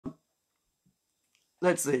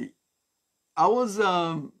let's see. I was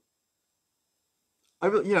over,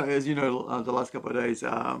 as you know, the last couple of days,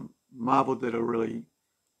 Marvel did a really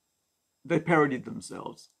they parodied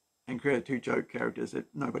themselves and created two joke characters that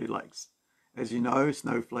nobody likes. As you know,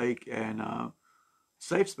 Snowflake and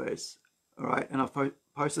Safe Space. All right, and I've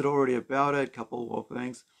posted already about it, a couple of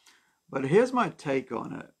things. But here's my take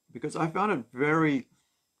on it because I found it very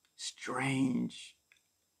strange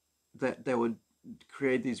that they would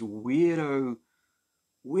create these weirdo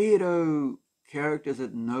characters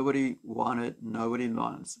that nobody wanted, nobody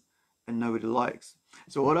wants, and nobody likes.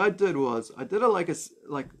 So what I did was I did it like a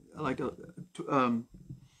um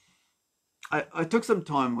I took some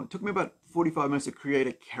time. It took me about 45 minutes to create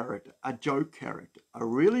a character, a joke character, a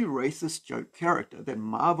really racist joke character that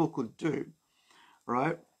Marvel could do,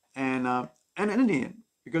 right? And an Indian,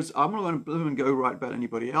 because I'm not going to go write about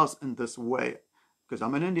anybody else in this way, because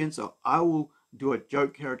I'm an Indian, so I will do a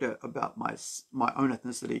joke character about my own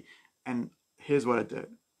ethnicity. And here's what I did.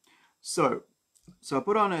 So so I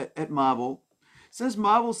put on it at Marvel. Since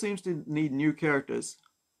Marvel seems to need new characters,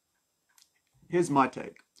 here's my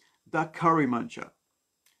take. The Curry Muncher.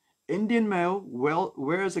 Indian male well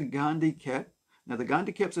wears a Gandhi cap. Now the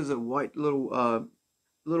Gandhi cap is a white little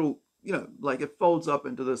like it folds up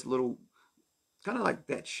into this little kind of like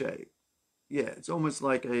that shape. Yeah, it's almost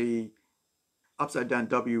like a upside down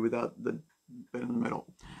W without the bit in the middle.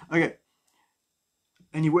 Okay,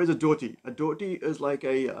 and he wears a dhoti. A dhoti is like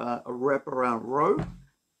a wraparound robe.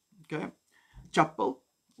 Okay, chappal,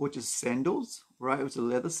 which is sandals, right? It's a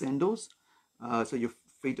leather sandals, so your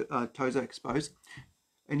feet toes are exposed,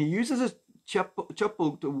 and he uses his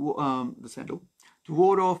chappal to the sandal to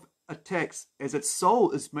ward off attacks as its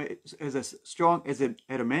sole is made as strong as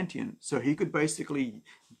adamantium. So he could basically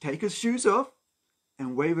take his shoes off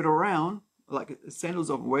and wave it around like sandals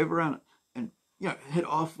off, and wave around and hit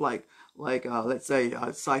off like let's say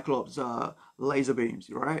Cyclops laser beams,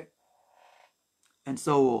 right? And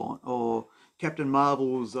so on, or Captain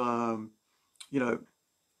Marvel's you know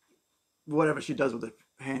whatever she does with her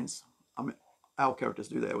hands. I mean, our characters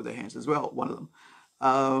do that with their hands as well. One of them,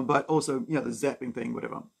 but also the zapping thing,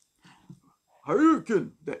 whatever.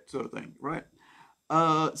 Hadouken, that sort of thing, right?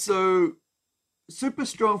 So super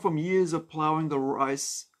strong from years of plowing the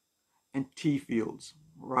rice and tea fields,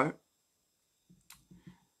 right?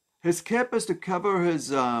 His cap is to cover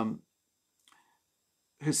his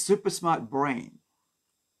super smart brain,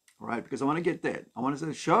 right? Because I want to get that. I want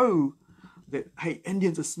to show that hey,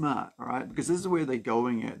 Indians are smart, all right? Because this is where they're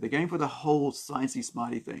going at. They're going for the whole sciencey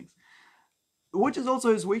smarty things, which is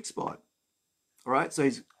also his weak spot, all right? So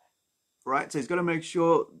he's got to make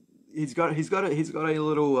sure he's got a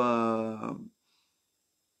little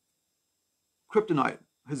kryptonite.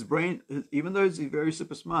 His brain, even though he's very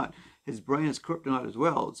super smart, his brain is kryptonite as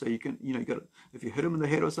well. So you can, you got if you hit him in the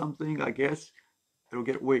head or something, I guess it'll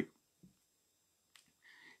get weak.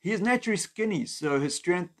 He is naturally skinny, so his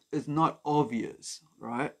strength is not obvious,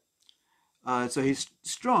 right? So he's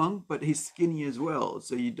strong, but he's skinny as well.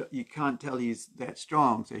 So you can't tell he's that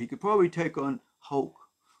strong. So he could probably take on Hulk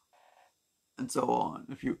and so on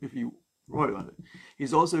if you write on it.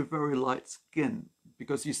 He's also very light skinned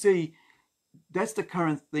because you see that's the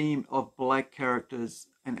current theme of black characters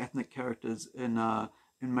and ethnic characters in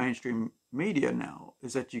mainstream media now,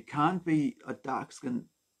 is that you can't be a dark skinned,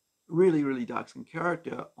 really dark skinned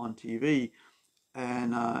character on TV,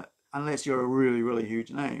 and unless you're a really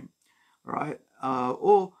huge name, right?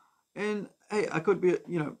 Or and hey, I could be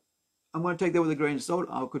I'm going to take that with a grain of salt.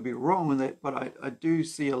 I could be wrong with that, but I do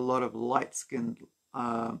see a lot of light skinned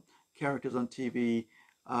characters on TV,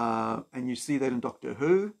 and you see that in Doctor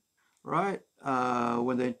Who, right?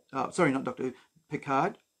 When they, sorry, not Doctor Who,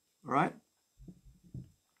 Picard, right?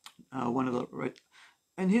 One of the, right?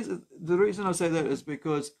 And here's the reason I say that is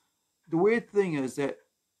because the weird thing is that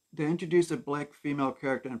they introduced a black female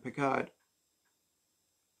character in Picard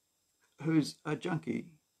who's a junkie.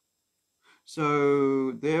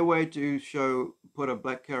 So their way to put a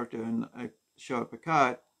black character in a show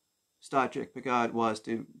Picard, Star Trek Picard, was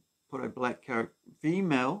to put a black character,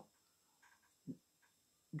 female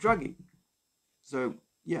druggie. So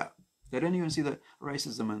yeah, they didn't even see the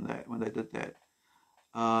racism in that when they did that.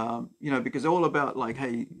 Because they're all about like,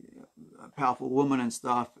 hey, a powerful woman and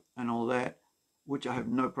stuff and all that, which I have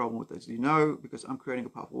no problem with, as you know, because I'm creating a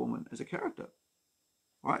powerful woman as a character.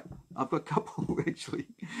 Right, I've got a couple actually.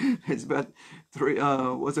 It's about three.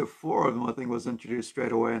 Was it four of them? I think was introduced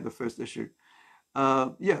straight away in the first issue.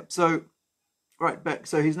 Yeah. So right back.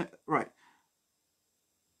 So he's not right.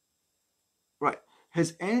 Right.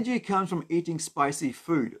 His energy comes from eating spicy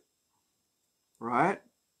food. Right,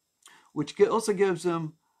 which also gives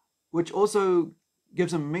him, which also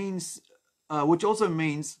gives him means, which also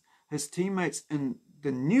means his teammates in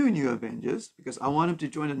the new Avengers, because I want him to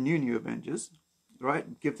join the new Avengers,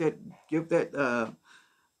 right? Give that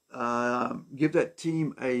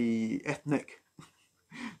team a ethnic,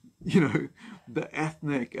 the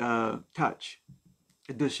ethnic touch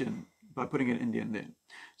addition by putting an Indian there.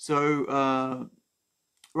 So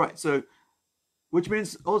right, so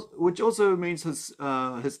which also means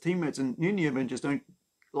his teammates in New Avengers don't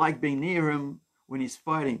like being near him when he's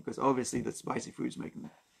fighting, because obviously the spicy food's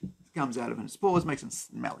comes out of his pores, makes him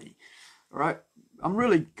smelly. All right, I'm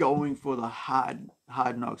really going for the hard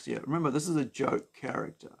knocks here. Remember, this is a joke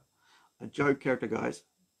character, guys.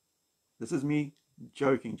 This is me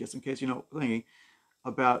joking, just in case you're not thinking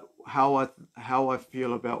about how I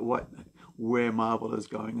feel about where Marvel is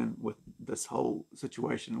going in with this whole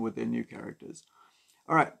situation with their new characters.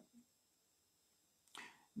 All right,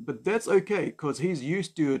 but that's okay, because he's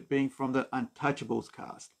used to it being from the Untouchables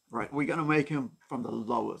cast, right? We're gonna make him from the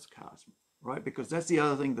lowest cast, right? Because that's the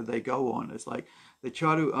other thing that they go on. It's like they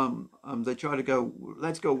try to go,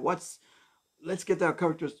 let's get our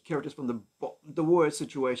characters from the worst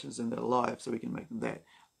situations in their lives so we can make them that.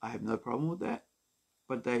 I have no problem with that,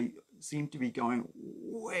 but they seem to be going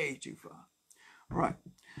way too far. All right,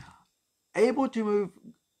 able to move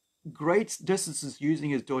great distances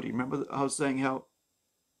using his dotty. Remember I was saying how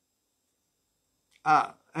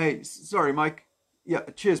hey, sorry, Mike. Yeah,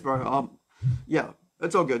 cheers, bro. Yeah,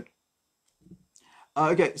 it's all good.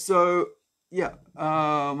 Okay, so yeah,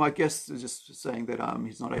 my guest is just saying that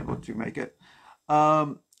he's not able to make it.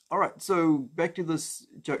 All right, so back to this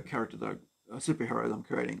joke character though, a superhero that I'm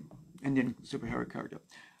creating, Indian superhero character.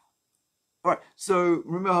 All right, so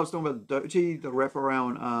remember how I was talking about the dhoti, the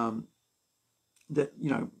wraparound that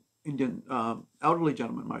Indian elderly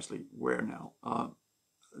gentlemen mostly wear now.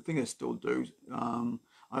 I think they still do. I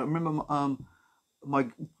remember my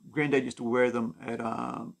granddad used to wear them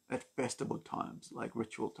at festival times, like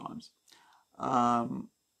ritual times.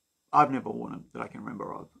 I've never worn them that I can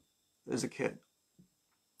remember of as a kid.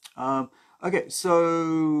 Okay,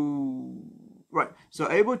 so right, so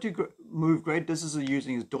able to move great distances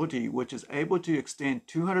using his dhoti, which is able to extend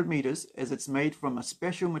 200 meters as it's made from a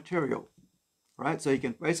special material, right? So he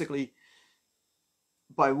can basically,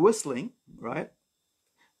 by whistling, right,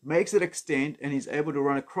 makes it extend, and he's able to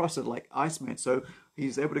run across it like Iceman. So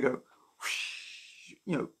he's able to go, whoosh,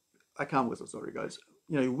 I can't whistle, sorry guys.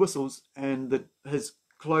 He whistles, and his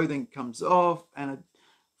clothing comes off, and it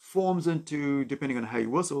forms into, depending on how he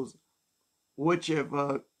whistles,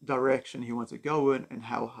 whichever direction he wants to go in and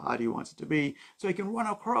how hard he wants it to be, so he can run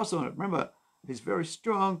across on it. Remember, he's very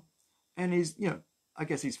strong, and he's, I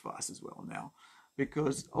guess he's fast as well now,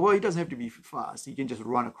 because, well, he doesn't have to be fast. He can just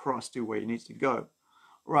run across to where he needs to go,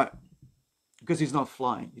 right? Because he's not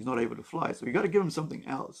flying. He's not able to fly. So we got to give him something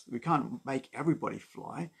else. We can't make everybody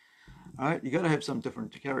fly. All right, you got to have some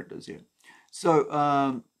different characters here.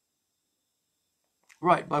 So,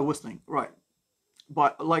 right, by whistling, right.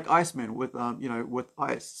 But like Iceman with with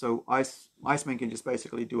ice. So Iceman can just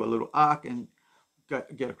basically do a little arc and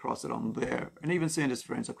get across it on there, and even send his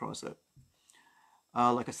friends across it,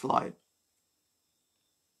 like a slide.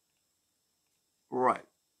 Right.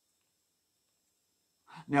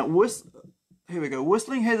 Now, here we go.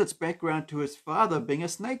 Whistling has its background to his father being a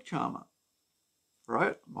snake charmer.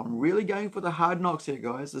 Right? I'm really going for the hard knocks here,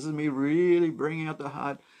 guys. This is me really bringing out the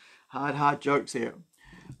hard jokes here.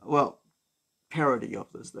 Well, parody of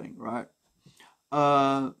this thing, right?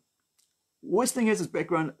 Whistling has its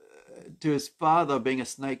background to his father being a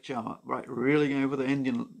snake charmer, right? Really going for the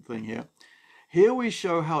Indian thing here. Here we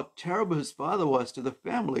show how terrible his father was to the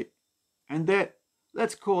family, and that,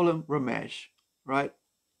 let's call him Ramesh, right?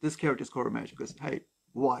 This character is called Ramesh because, hey,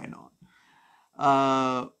 why not?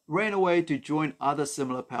 Ran away to join other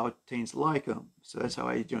similar power teams like him. So that's how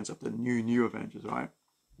he joins up the new Avengers, right?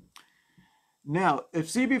 Now, if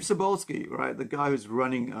CB Sobolski, right, the guy who's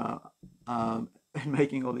running and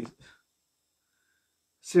making all these,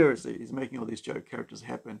 seriously, he's making all these joke characters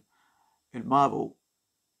happen in Marvel,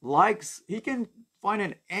 he can find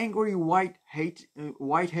an angry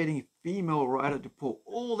white-hating female writer to pour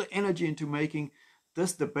all the energy into making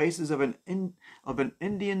this the basis of an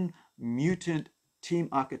Indian mutant team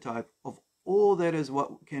archetype of all that is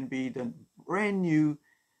what can be the brand new,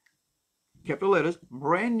 capital letters,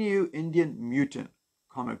 brand new Indian mutant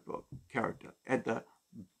comic book character at the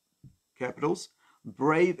capitals,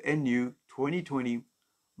 brave and new 2020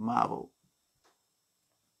 Marvel.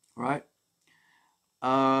 Right?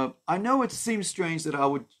 I know it seems strange that I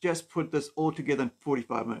would just put this all together in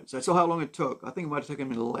 45 minutes. I saw how long it took. I think it might have taken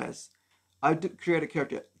me less. I did create a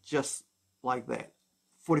character just like that.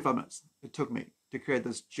 45 minutes it took me. to create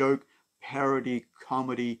this joke, parody,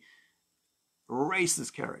 comedy,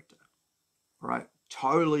 racist character, right?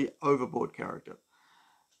 Totally overboard character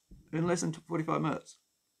in less than 45 minutes.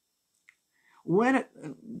 When it,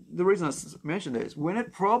 the reason I mentioned this, when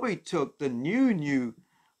it probably took the new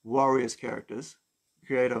Warriors characters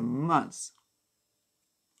creator months,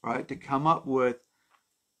 right, to come up with,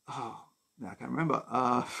 oh, I can't remember,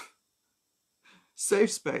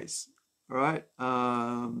 Safe Space, right?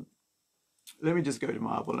 Let me just go to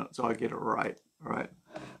Marvel so I get it right, all right?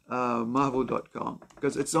 Marvel.com,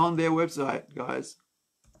 because it's on their website, guys.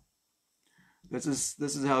 This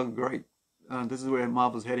is how great, this is where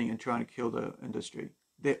Marvel's heading and trying to kill the industry.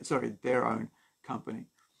 Their own company.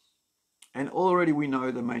 And already we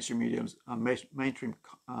know the mainstream mediums, mainstream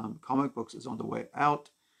comic books is on the way out.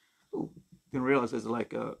 Ooh, didn't realize there's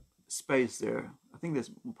like a space there. I think there's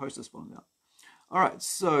posters spawning out. All right,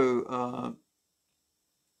 so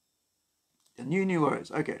the new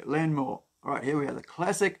words. Okay, learn more. All right, here we have the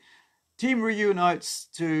classic. Team reunites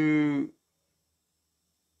to.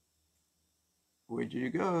 Where'd you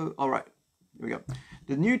go? All right, here we go.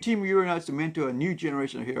 The new team reunites to mentor a new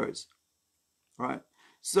generation of heroes. All right,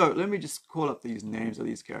 so let me just call up these names of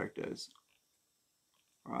these characters.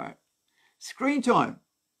 All right, screen time.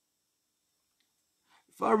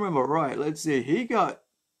 If I remember right, let's see. He got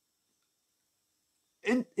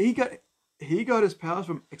his powers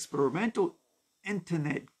from experimental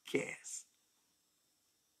internet gas.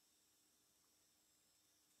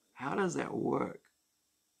 How does that work?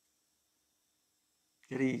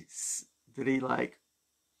 Did he like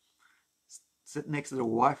sit next to the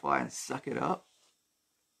Wi-Fi and suck it up?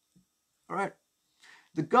 All right.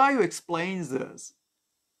 The guy who explains this,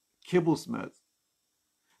 Kibblesmith,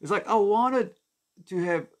 is like, I wanted to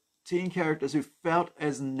have teen characters who felt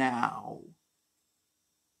as now.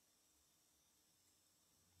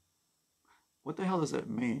 What the hell does that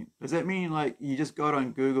mean? Does that mean like you just got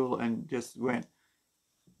on Google and just went,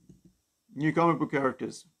 new comic book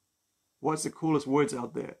characters, what's the coolest words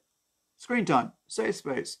out there? Screen time, safe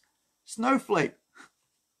space, snowflake,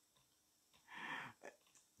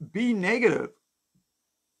 be negative.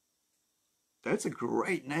 That's a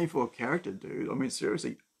great name for a character, dude. I mean,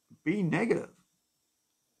 seriously, be negative.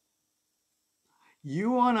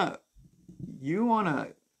 You wanna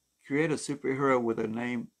create a superhero with a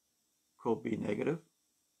name called Be Negative?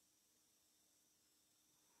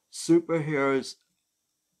 Superheroes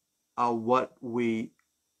are what we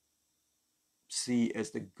see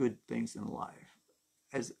as the good things in life,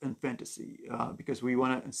 as in fantasy, because we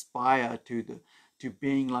want to inspire to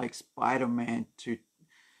being like Spider-Man.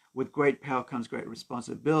 With great power comes great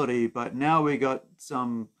responsibility. But now we got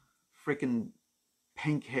some freaking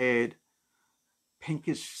pinkish-haired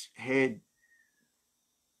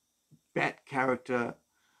bat character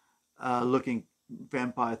looking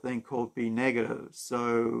vampire thing called Be Negative.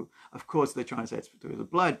 So of course they're trying to say it's through the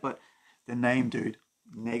blood, but the name, dude,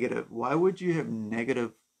 Negative. Why would you have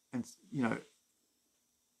negative? And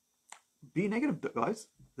be negative, guys.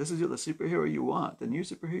 This is the superhero you want. The new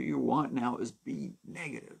superhero you want now is Be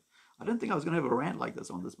Negative. I didn't think I was going to have a rant like this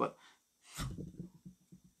on this, but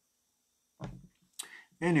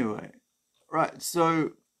anyway, right.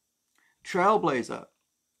 So Trailblazer.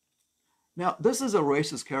 Now, this is a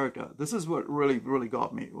racist character. This is what really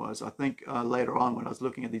got me, was I think later on when I was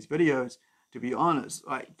looking at these videos, to be honest,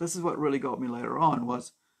 like this is what really got me later on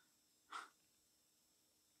was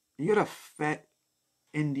you got a fat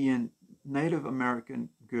Indian Native American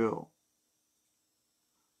girl.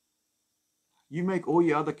 You make all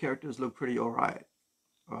your other characters look pretty alright.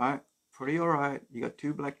 Alright? Pretty alright. You got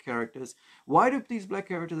two black characters. Why do these black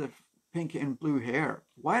characters have pink and blue hair?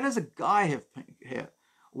 Why does a guy have pink hair?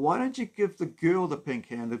 Why don't you give the girl the pink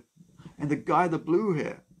hair and the guy the blue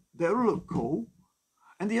hair? That'll look cool.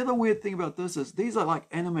 And the other weird thing about this is these are like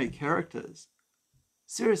anime characters.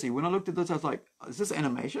 Seriously, when I looked at this, I was like, is this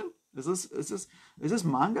animation? Is this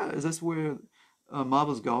manga? Is this where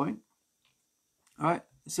Marvel's going? All right,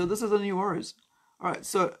 so this is the new Warriors. All right,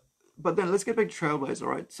 so, but then let's get back to Trailblazer, all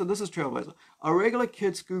right? So this is Trailblazer. A regular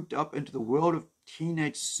kid scooped up into the world of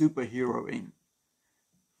teenage superheroing.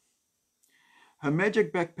 Her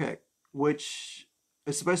magic backpack, which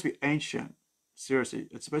is supposed to be ancient. Seriously,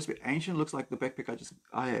 it's supposed to be ancient. Looks like the backpack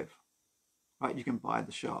I have. Right, you can buy at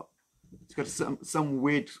the shop. It's got some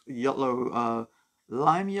weird yellow,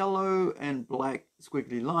 lime yellow and black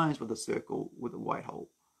squiggly lines with a circle with a white hole.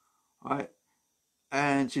 All right,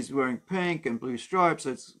 and she's wearing pink and blue stripes.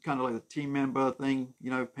 So it's kind of like a team member thing,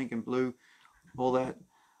 pink and blue, all that.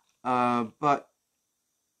 But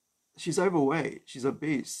she's overweight. She's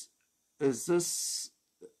obese. Is this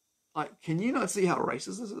like? Can you not see how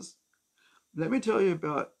racist this is? let me tell you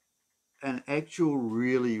about an actual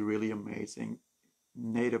really, really amazing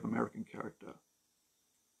Native American character.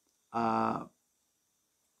 Uh,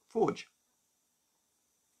 Forge,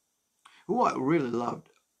 who I really loved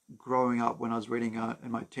growing up when I was reading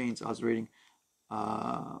in my teens. I was reading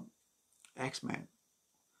uh, X-Men,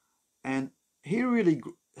 and he really,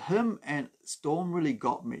 him and Storm really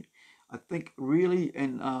got me. I think really,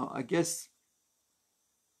 and I guess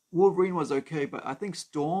Wolverine was okay, but I think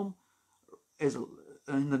Storm is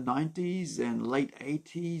in the 90s and late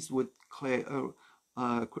 80s with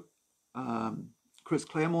uh, Chris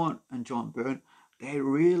Claremont and John Byrne. They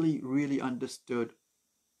really, really understood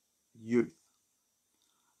youth.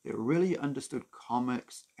 They really understood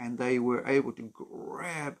comics, and they were able to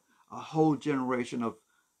grab a whole generation of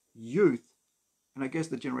youth, and I guess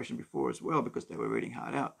the generation before as well, because they were reading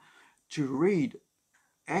hard out, to read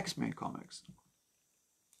X-Men comics.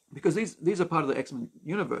 Because these are part of the X-Men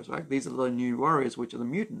universe, right? These are the new warriors, which are the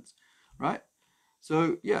mutants, right?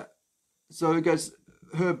 So yeah, so it goes.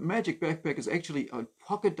 Her magic backpack is actually a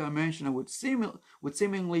pocket dimension with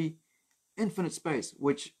seemingly infinite space,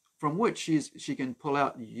 which she can pull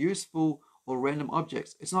out useful or random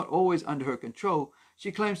objects. It's not always under her control.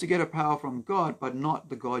 She claims to get her power from God, but not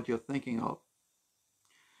the God you're thinking of.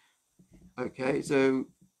 Okay, so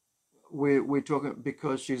we're talking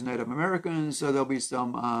because she's Native American, so there'll be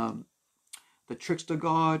some the trickster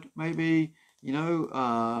god, maybe.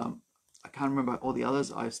 I can't remember all the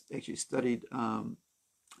others. I actually studied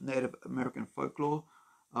Native American folklore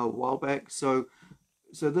a while back. So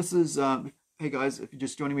this is hey guys, if you're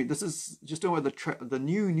just joining me, this is just talking about the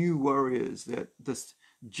new warriors that this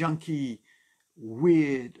junky,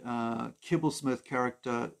 weird Kibblesmith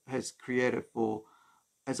character has created for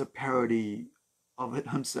as a parody of it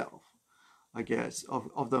himself, I guess,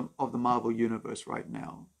 of the Marvel universe right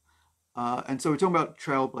now. And so we're talking about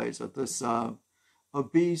Trailblazer, this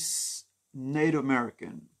obese Native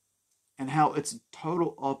American, and how it's a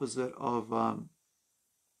total opposite of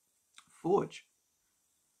Forge,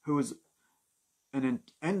 who is and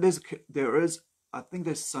there is, I think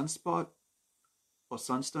there's Sunspot or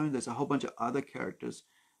Sunstone. There's a whole bunch of other characters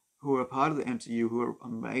who are part of the MCU who are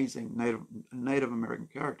amazing Native American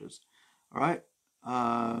characters. All right,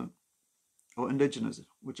 or indigenous,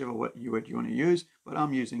 whichever word you want to use. But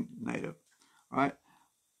I'm using Native. All right.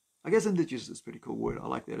 I guess indigenous is a pretty cool word. I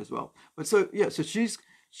like that as well. But so yeah, so she's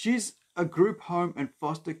a group home and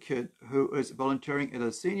foster kid who is volunteering at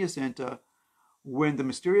a senior center when the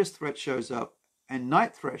mysterious threat shows up, and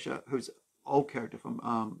Night Thrasher, who's an old character from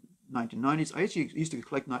 1990s. I actually used to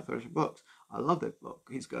collect Night Thrasher books. I love that book.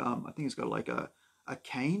 He's got, I think he's got like a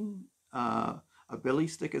cane, a billy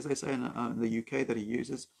stick, as they say in the UK, that he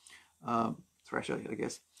uses. Thrasher, I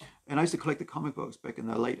guess. And I used to collect the comic books back in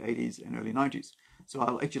the late 80s and early 90s. So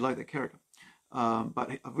I actually like that character.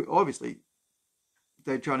 But obviously,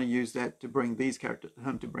 they're trying to use that to bring these characters,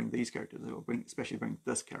 him to bring these characters, or especially bring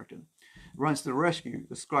this character. Runs to the rescue,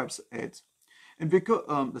 the scribes adds. And because,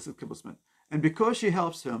 this is Kibblesmith, and because she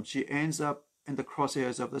helps him, she ends up in the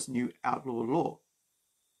crosshairs of this new outlawed law.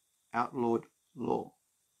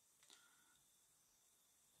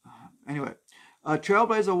 Anyway,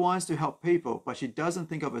 Trailblazer wants to help people, but she doesn't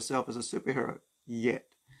think of herself as a superhero yet.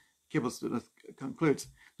 Kibblesmith concludes,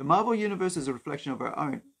 the Marvel Universe is a reflection of her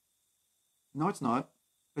own. No, it's not.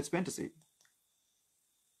 It's fantasy.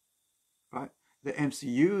 Right? The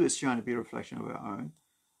MCU is trying to be a reflection of our own,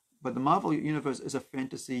 but the Marvel Universe is a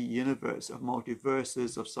fantasy universe of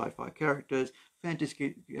multiverses, of sci-fi characters,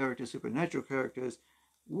 fantasy characters, supernatural characters,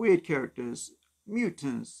 weird characters,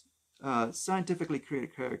 mutants, scientifically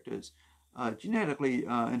created characters, genetically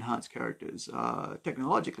enhanced characters,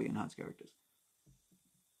 technologically enhanced characters.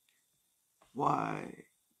 Why?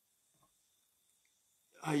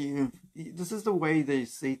 This is the way they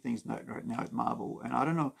see things right now at Marvel, and I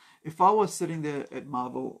don't know, if I was sitting there at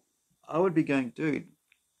Marvel, I would be going, dude,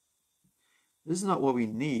 this is not what we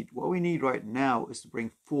need. What we need right now is to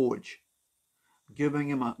bring Forge, give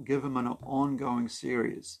him an ongoing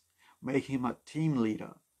series, making him a team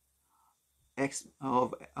leader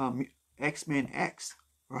of X-Men X,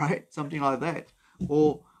 right? Something like that,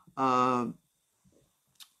 or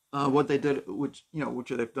what they did, which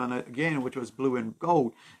they've done again, which was blue and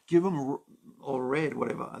gold. Give them, or red,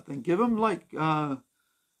 whatever. I think give them like I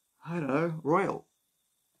don't know, royal,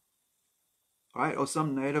 right, or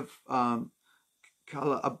some native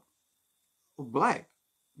color, black.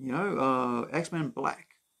 X-Men Black.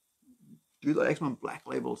 Do the X-Men Black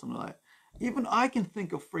label or something like that. Even I can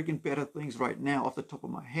think of freaking better things right now off the top of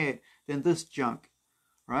my head than this junk,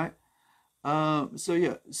 right? So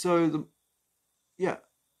yeah, so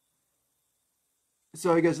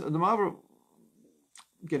I guess the Marvel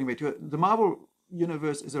getting back to it, the Marvel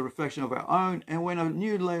universe is a reflection of our own, and when a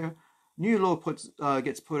new law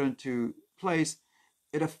gets put into place,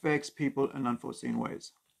 it affects people in unforeseen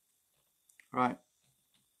ways, right?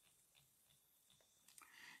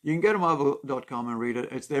 You can go to marvel.com and read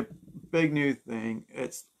it. It's their big new thing.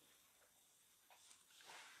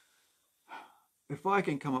 If I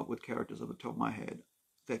can come up with characters off the top of my head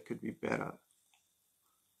that could be better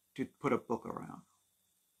to put a book around,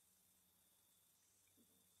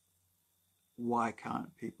 why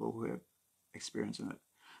can't people who have experience in it?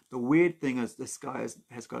 The weird thing is this guy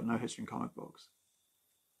has got no history in comic books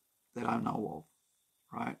that I know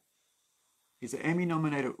of, right? He's an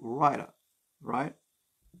Emmy-nominated writer, right?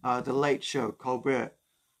 The Late Show, Colbert.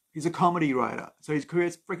 He's a comedy writer, so he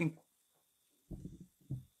creates freaking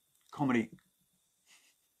comedy.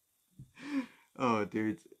 Oh,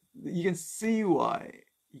 dude, you can see why.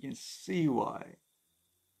 You can see why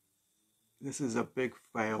this is a big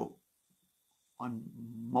fail on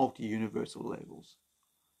multi-universal levels,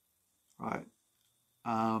 right?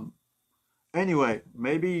 Anyway,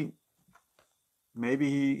 maybe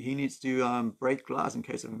he needs to break glass in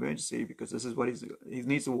case of emergency, because this is what he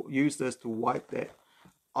needs to use this to wipe that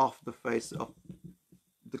off the face of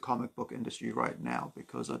the comic book industry right now.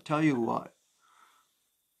 Because I'll tell you what,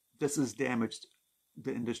 this has damaged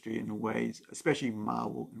the industry in ways, especially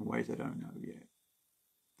Marvel, in ways they don't know yet.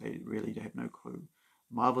 They really have no clue.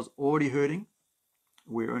 Marvel's already hurting.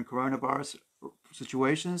 We're in coronavirus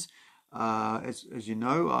situations. As you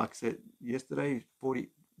know, like I said yesterday,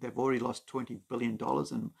 they've already lost $20 billion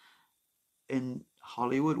in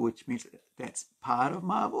Hollywood, which means that's part of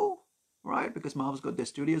Marvel, right? Because Marvel's got their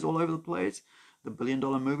studios all over the place. The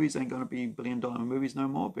billion-dollar movies ain't going to be billion-dollar movies no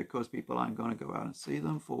more, because people aren't going to go out and see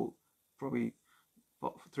them for probably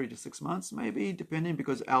 3 to 6 months, maybe, depending,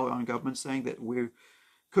 because our own government's saying that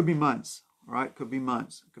could be months, right? Could be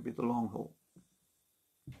months. Could be the long haul.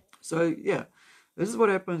 So yeah, this is what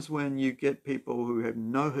happens when you get people who have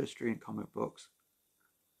no history in comic books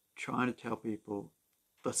trying to tell people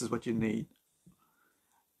this is what you need.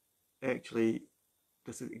 Actually,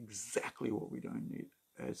 this is exactly what we don't need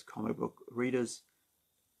as comic book readers,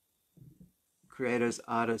 creators,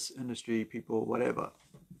 artists, industry people, whatever.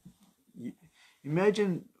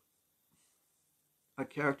 Imagine a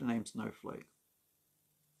character named Snowflake,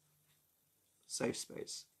 safe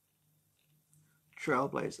space,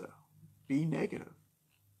 trailblazer, be negative.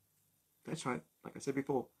 That's right, like I said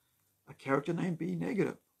before, a character named be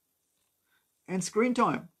negative. And screen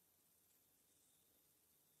time.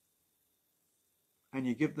 And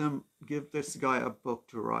you give this guy a book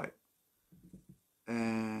to write.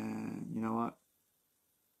 And you know what?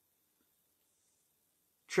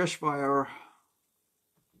 Trash fire.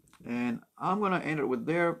 And I'm going to end it with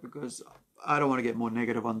there, because I don't want to get more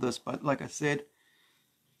negative on this. But like I said,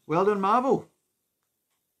 well done, Marvel.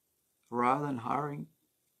 Rather than hiring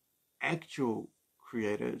actual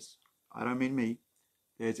creators, I don't mean me,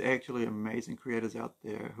 there's actually amazing creators out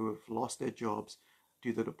there who have lost their jobs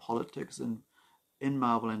due to the politics in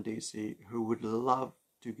Marvel and DC, who would love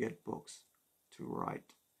to get books to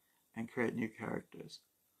write and create new characters,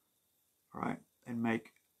 right? And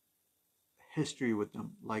make history with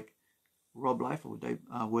them, like Rob Liefeld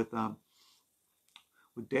with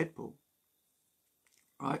Deadpool,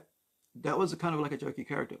 right? That was kind of like a jokey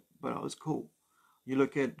character, but it was cool. You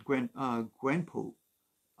look at Gwenpool.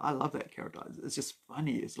 I love that character. It's just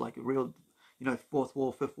funny. It's like a real, fourth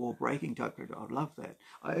wall, fifth wall breaking type character. I love that.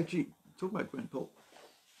 I actually talk about Gwenpool.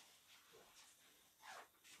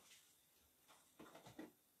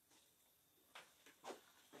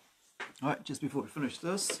 All right, just before we finish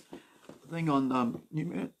this thing on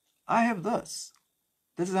I have this.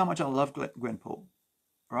 This is how much I love Gwenpool.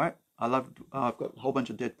 Right? I've got a whole bunch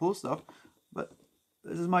of Deadpool stuff, but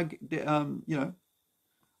this is my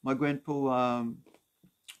my Gwenpool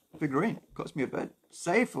figurine. Cost me a bit.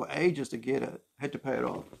 Saved for ages to get it. Had to pay it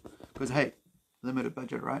off because hey, limited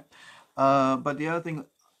budget, right? But the other thing,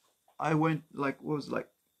 I went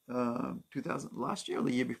 2000 last year or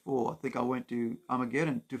the year before. I think I went to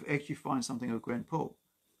Armageddon to actually find something of Gwenpool,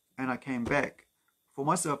 and I came back for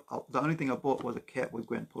myself. The only thing I bought was a cat with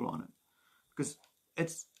Gwenpool on it, because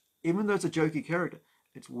even though it's a jokey character,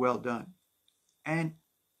 it's well done, and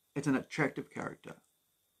it's an attractive character,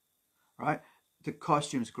 right? The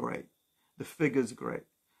costume's great, the figure's great,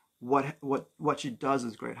 what she does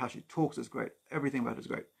is great, how she talks is great, everything about it is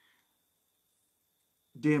great.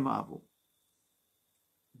 Dear Marvel,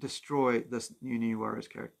 destroy this new Warriors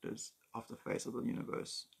characters off the face of the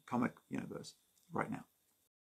comic universe right now.